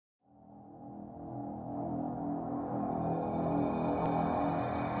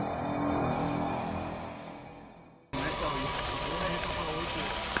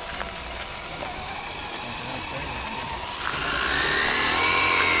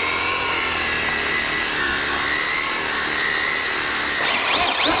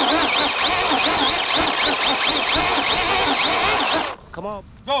come on.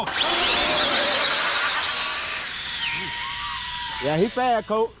 Go. Yeah, he fast,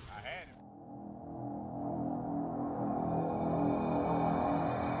 Coach. I had him.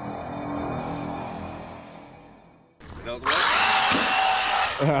 Another one?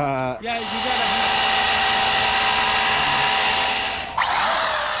 Yeah, you gotta.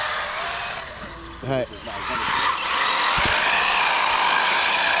 Hey.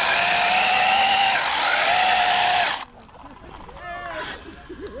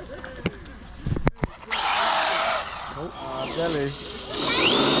 Jelly.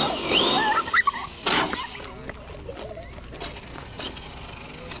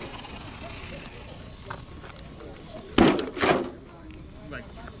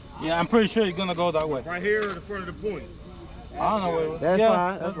 Yeah, I'm pretty sure you're gonna go that way. Right here in the front of the point. I don't know where. That's yeah,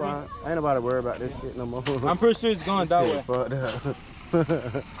 fine. That's fine. Ain't nobody worried about this shit no more. I'm pretty sure it's going that way. Fuck that.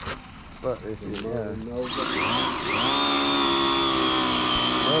 Fuck this shit. Yeah.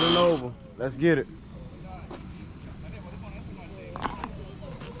 Rolling over. Let's get it.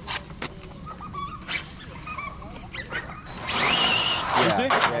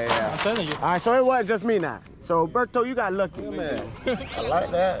 Yeah. I'm telling you. All right, so it wasn't just me now. So, Berto, you got lucky. Man. I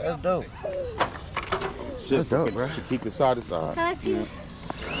like that. That's dope. That's dope, bro. Should keep it side to side. Can I see this?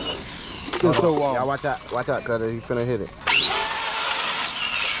 Yeah, watch out. Watch out, Cutter. He finna hit it.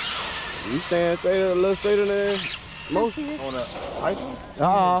 You stand straight, a little straighter than most. On a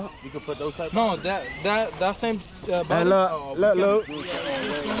Kaiju? You can put those type. No, that same. Hey, body. look.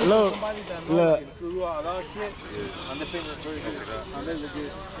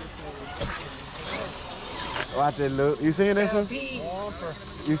 Watch it, Luke. You seen this one?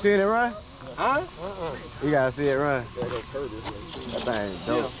 You seen it run? Huh? You gotta see it run. That thing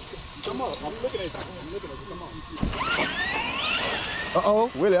dope. Come on, I'm looking at you. Come on.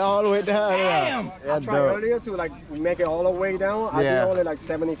 Uh-oh, Willie all the way down there. Damn! That's I tried dope. earlier to like make it all the way down. I did only like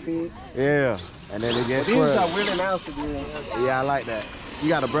 70 feet. Yeah, and then it gets These are square. really nice to do. Yeah, I like that. You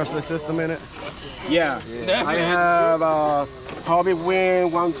got a brushless system in it? Yeah. I have a Hobby Win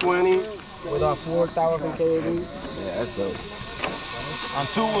 120 with a 4,000 kV. Yeah, that's dope. On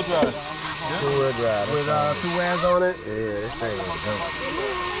two-wheel drive. Two-wheel drive. With 2 hands on it. Yeah, this thing is dope.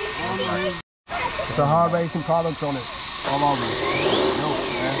 It's a hard racing products on it. All over it. Dope,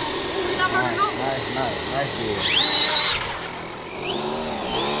 man. Nice deal.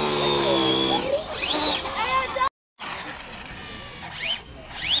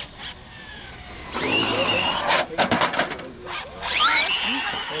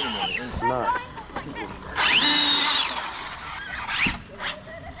 Not.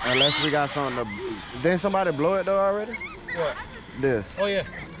 Unless we got something to... Didn't somebody blow it though already? What? This. Oh yeah.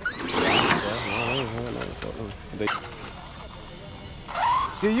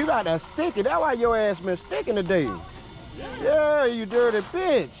 See, you got that sticky. That's why your ass been sticking today. Yeah, you dirty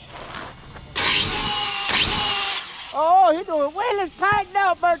bitch. Oh, he doing wheelies. Tighten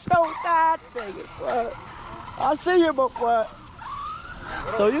up, Berto. God dang it, boy. I see you, but what?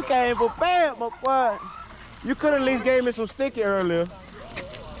 So you came prepared, but what? You could at least gave me some sticky earlier.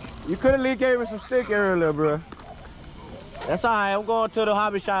 You could at least gave me some sticky earlier, bro. That's all right. I'm going to the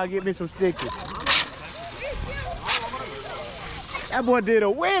hobby shop and get me some sticky. That boy did a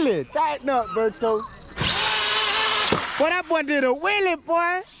wheelie. Tighten up, Berto. Boy, that boy did a wheelie,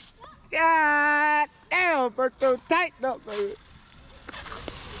 boy. God damn, Berto. Tighten up, baby.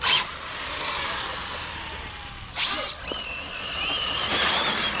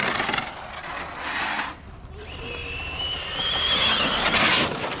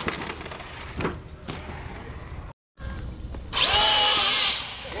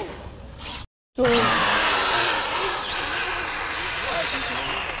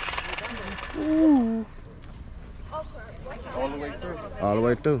 Ooh. All the way through. All the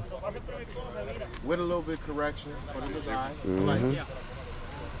way through. With a little bit of correction, but it was alright.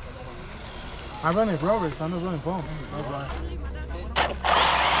 I run it rubber, I'm not running bump.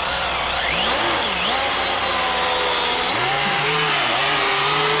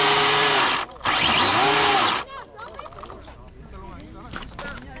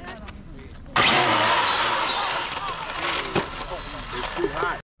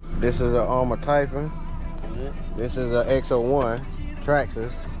 This is an Arrma Typhoon. This is an XO1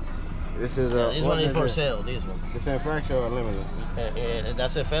 Traxxas. This is a. This one is for sale. This one. This in fracture or limited? And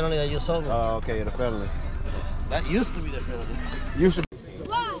that's a felony that you sold me. Oh, okay, the felony. That used to be the felony. Used to.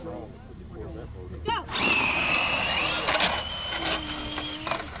 Wow. Go.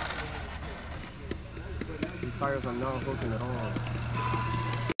 These tires are not hooking at all.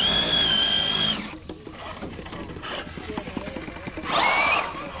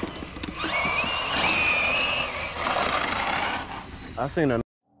 I seen a